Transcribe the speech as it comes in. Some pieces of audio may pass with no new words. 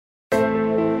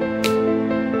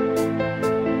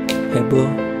Hey boo,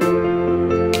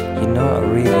 you know I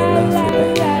really love you,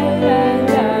 baby.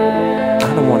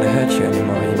 I don't wanna hurt you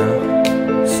anymore, you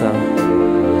know. So,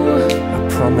 I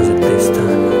promise it this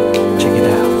time. Check it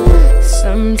out.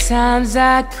 Sometimes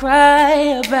I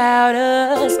cry about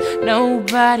us.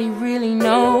 Nobody really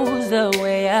knows the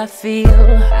way I feel.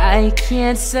 I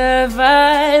can't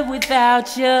survive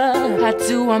without you. How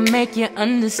do I make you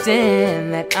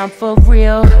understand that I'm for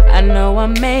real? I know I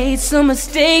made some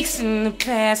mistakes in the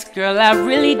past, girl. I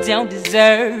really don't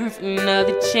deserve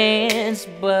another chance,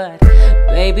 but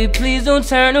baby, please don't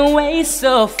turn away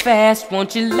so fast.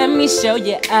 Won't you let me show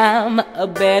you I'm a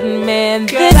better man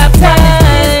this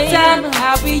time?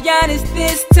 I'll be honest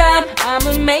this time,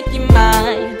 I'ma make you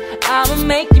mine. I'ma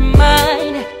make you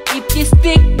mine. If you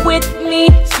stick with me,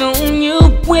 soon you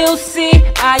will see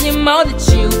I am all that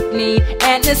you need,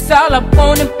 and that's all I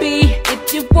wanna be.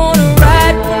 If you wanna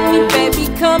ride with me,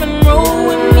 baby, come and roll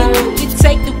with me. You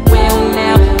take the wheel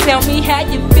now, tell me how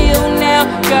you feel now.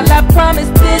 Girl, I promise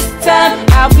this time,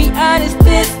 I'll be honest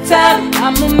this time,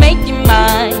 I'ma make you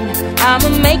mine. I'ma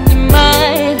make you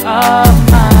mine, oh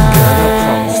mine.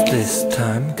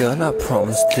 Girl, I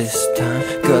promise this time.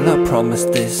 Girl, I promise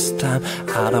this time.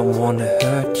 I don't wanna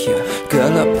hurt you.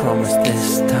 Girl, I promise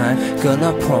this time. Girl,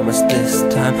 I promise this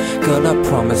time. Girl, I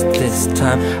promise this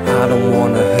time. I don't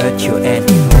wanna hurt you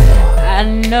anymore. I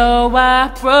know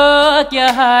I broke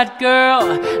your heart,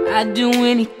 girl. I'd do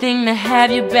anything to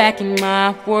have you back in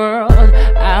my world.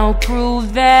 I'll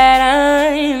prove that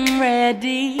I'm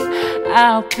ready.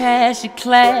 I'll pass your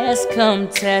class, come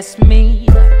test me.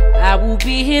 I will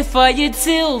be here for you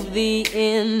till the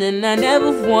end, and I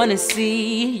never wanna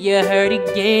see you hurt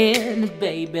again,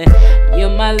 baby.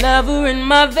 You're my lover and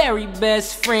my very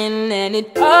best friend, and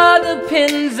it all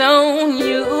depends on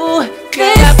you.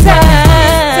 This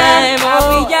time,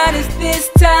 I'll be honest this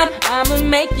time, I'ma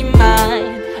make you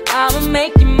mine. I'ma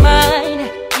make you mine.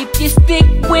 If you stick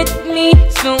with me,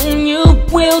 soon you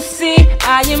will see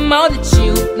I am all that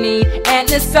you need, and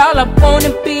that's all I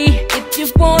wanna be. If you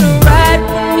wanna ride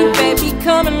with me, baby,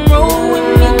 come and roll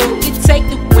with me. You take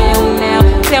the wheel now,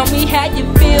 tell me how you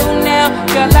feel now.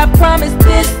 Girl, I promise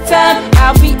this time,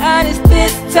 I'll be honest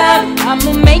this time,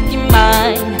 I'ma make you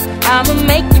mine. I'ma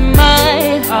make you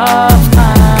mine, oh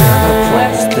mine.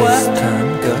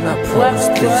 Girl, I promise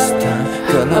this time.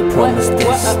 Girl, I promise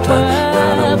this time.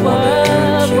 I don't wanna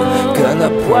hurt you. Girl, I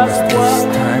promise this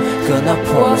time. Girl, I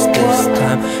promise this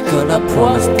time. Girl, I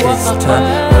promise this time.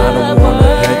 I don't wanna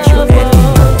hurt you anymore.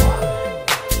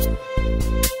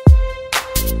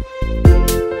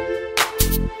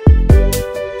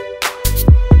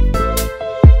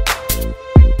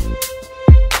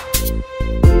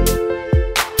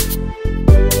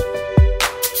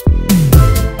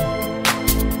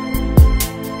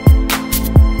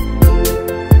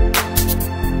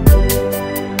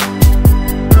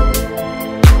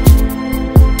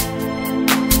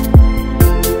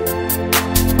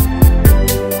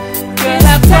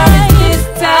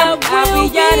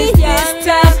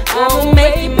 I'ma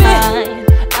make you mine.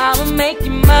 I'ma make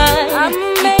you mine.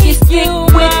 If you stick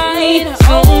with me,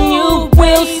 soon you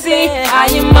will see I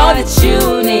am all that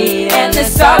you need, and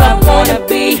that's all I wanna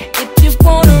be. If you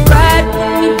wanna ride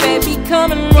with me, baby,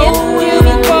 come and roll with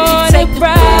me. You take the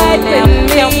ride now,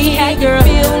 tell me how you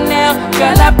feel now.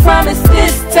 Girl, I promise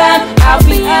this time, I'll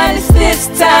be honest this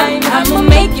time, I'ma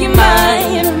make you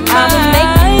mine. I'ma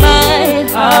make you mine,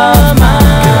 oh mine.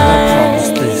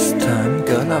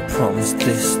 Girl, I promise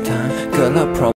this time. Girl, I promise.